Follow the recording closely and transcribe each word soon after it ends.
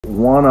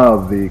one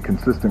of the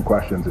consistent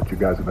questions that you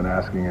guys have been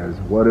asking is,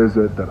 what is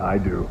it that I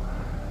do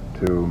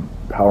to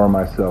power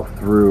myself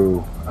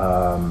through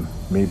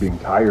me being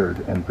tired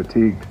and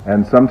fatigued,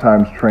 and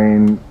sometimes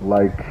train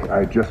like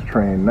I just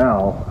train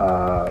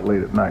now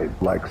late at night.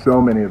 Like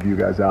so many of you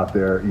guys out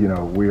there, you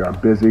know, we are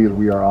busy,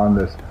 we are on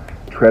this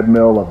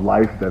treadmill of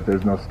life that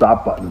there's no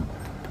stop button,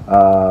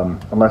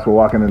 unless we're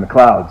walking in the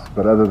clouds.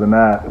 But other than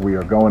that, we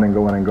are going and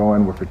going and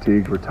going. We're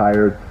fatigued, we're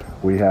tired,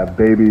 we have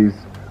babies,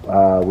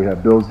 we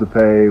have bills to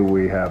pay,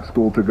 we have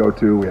school to go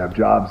to, we have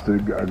jobs to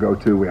go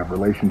to, we have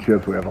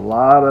relationships, we have a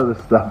lot of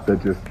the stuff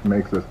that just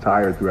makes us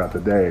tired throughout the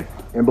day.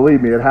 And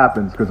believe me, it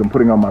happens because I'm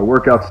putting on my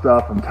workout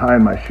stuff, I'm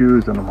tying my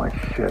shoes, and I'm like,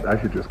 shit,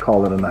 I should just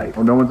call it a night.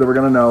 Well, no one's ever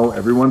gonna know,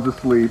 everyone's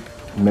asleep,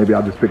 maybe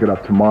I'll just pick it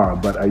up tomorrow.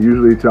 But I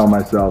usually tell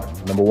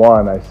myself, number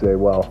one, I say,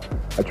 well,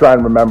 I try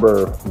and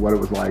remember what it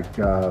was like,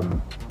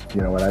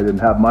 you know, when I didn't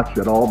have much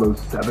at all,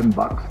 those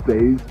 $7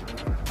 days.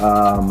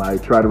 I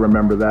try to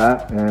remember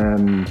that,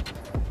 and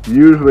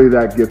usually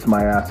that gets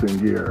my ass in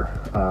gear.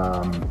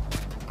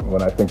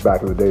 When I think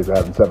back of the days of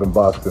having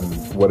 $7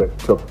 and what it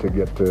took to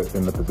get to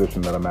in the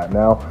position that I'm at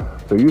now.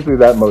 So usually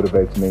that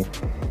motivates me.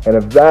 And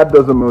if that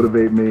doesn't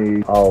motivate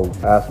me, I'll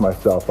ask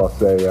myself, I'll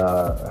say,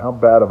 how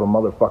bad of a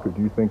motherfucker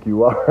do you think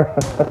you are?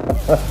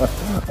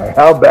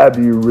 How bad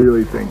do you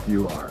really think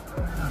you are?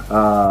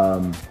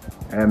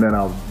 And then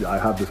I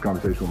have this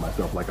conversation with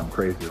myself like I'm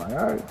crazy. Like,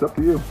 all right, it's up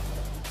to you.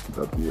 It's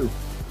up to you.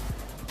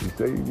 You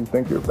say you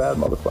think you're a bad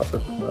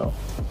motherfucker. Well,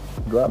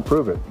 go out and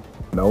prove it.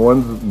 No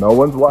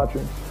one's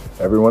watching.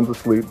 Everyone's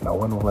asleep. No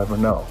one will ever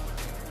know.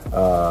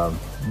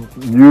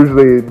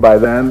 Usually by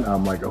then,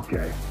 I'm like,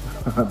 okay.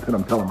 Then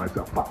I'm telling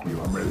myself, fuck you,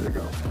 I'm ready to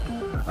go.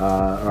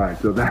 All right,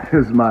 so that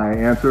is my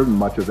answer.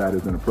 Much of that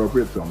is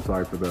inappropriate, so I'm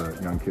sorry for the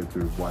young kids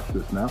who watch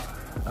this now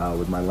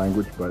with my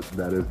language, but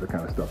that is the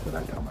kind of stuff that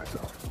I tell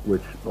myself,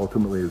 which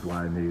ultimately is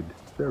why I need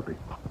therapy.